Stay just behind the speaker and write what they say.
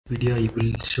video I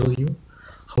will show you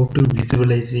how to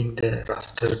visualizing the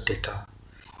raster data.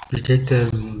 We take the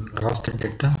raster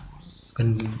data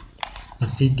and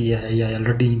see I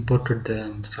already imported the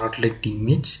satellite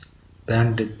image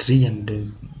band 3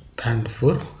 and band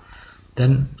 4.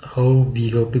 Then how we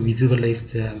have to visualize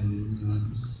the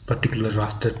particular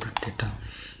raster data.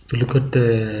 If you look at the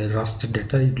raster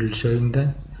data, it will showing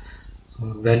the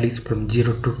values from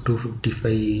 0 to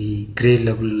 255 gray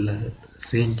level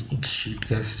range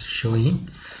it is showing.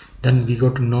 Then we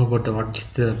got to know about what is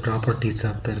the properties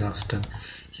of the raster.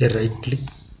 Here right click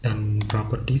and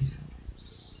properties.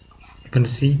 You can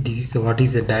see this is what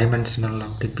is the dimensional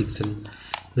of the pixel.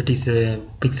 It is a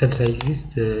pixel size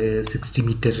is 60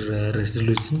 meter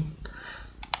resolution.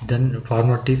 Then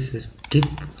format is TIFF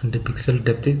and the pixel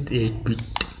depth is 8 bit.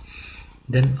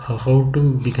 Then how to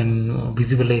we can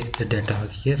visualize the data.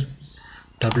 Here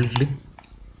double click,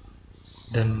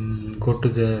 then go to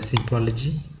the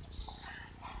symbology.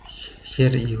 Here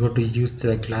you go to use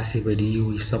the classified.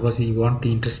 You suppose you want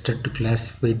interested to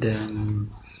classify the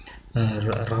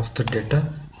raster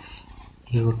data,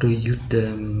 you go to use the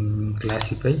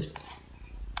classify.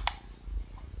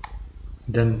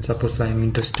 Then suppose I am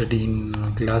interested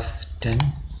in class 10,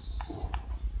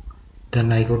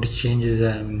 then I go to change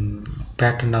the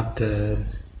pattern of the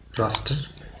raster.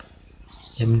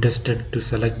 I am interested to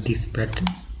select this pattern,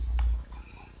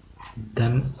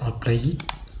 then apply it,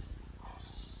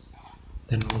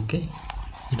 then OK.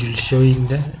 It will showing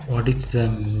the what is the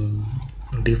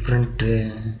different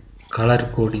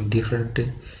color coding, different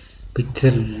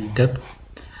pixel depth.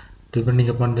 Depending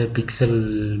upon the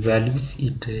pixel values,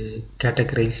 it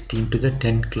categorized into the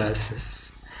 10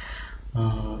 classes.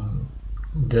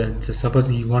 So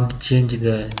suppose you want to change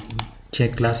the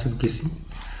classification,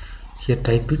 here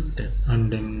type it,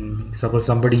 and suppose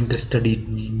somebody interested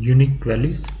in unique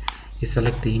values, you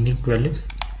select the unique values,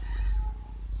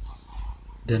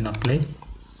 then apply.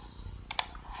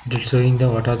 It will showing the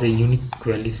what are the unique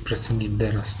values present in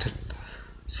the raster.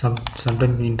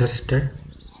 Sometimes interested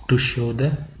to show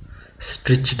the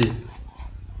stretched,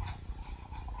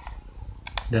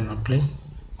 then apply.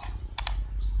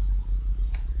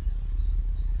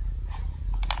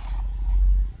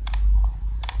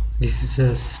 This is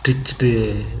a stitched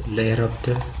layer of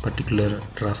the particular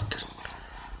raster.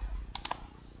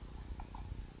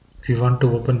 If you want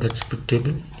to open that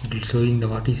table, it will showing the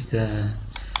what is the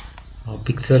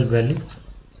pixel values,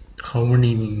 how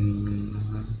many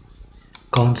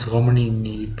counts, how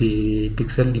many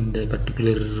pixel in the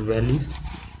particular values,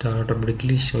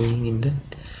 automatically showing in the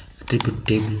attribute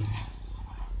table.